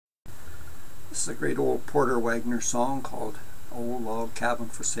This is a great old Porter Wagoner song called Old Log Cabin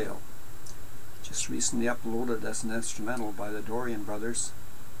for Sale. Just recently uploaded as an instrumental by the Doiron brothers,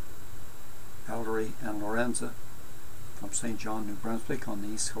 Valerie and Lorenza, from St. John, New Brunswick on the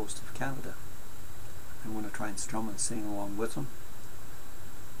east coast of Canada. I'm going to try and strum and sing along with them.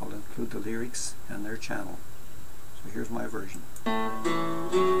 I'll include the lyrics and their channel. So here's my version.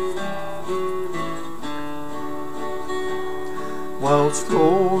 While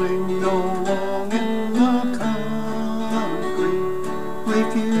strolling along in the country,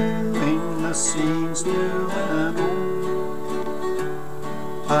 reviewing the scenes new and old,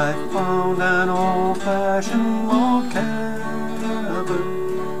 I found an old-fashioned log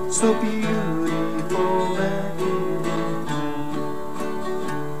cabin, so beautiful and unique.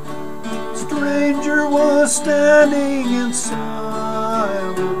 Stranger was standing in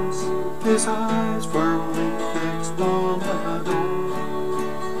silence, his eyes firmly fixed on the door.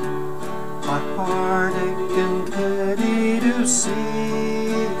 My heart ached and pity to see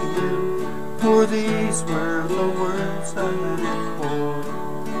him, for these were the words that it bore.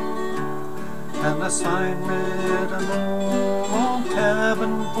 And the sign read, an old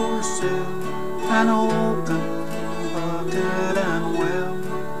cabin for sale, an oaken, bucket and well.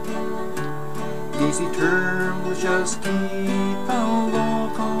 Easy terms, just keep a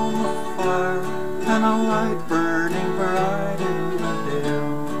log on the fire, and a light burning bright in the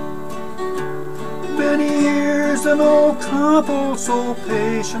dell. Many years an old couple so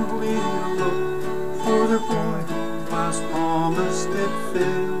patiently looked for their boy who last promised it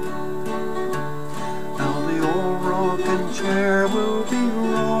failed. Now the old rocking chair will be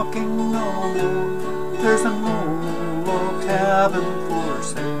rocking no more. There's an old log cabin for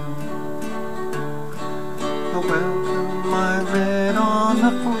sale. The welcome I read on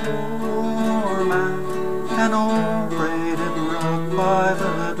the floormat, an old braided rug by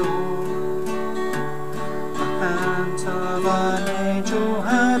the door. The hands of an angel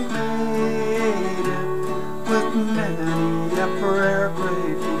had made it, with many a prayer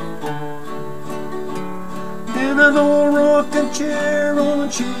prayed before. In an old rocking chair on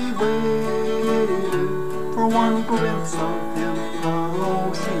she waited, for one glimpse of him,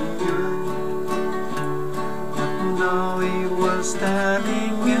 oh she yearned. Now he was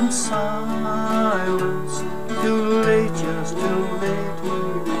standing inside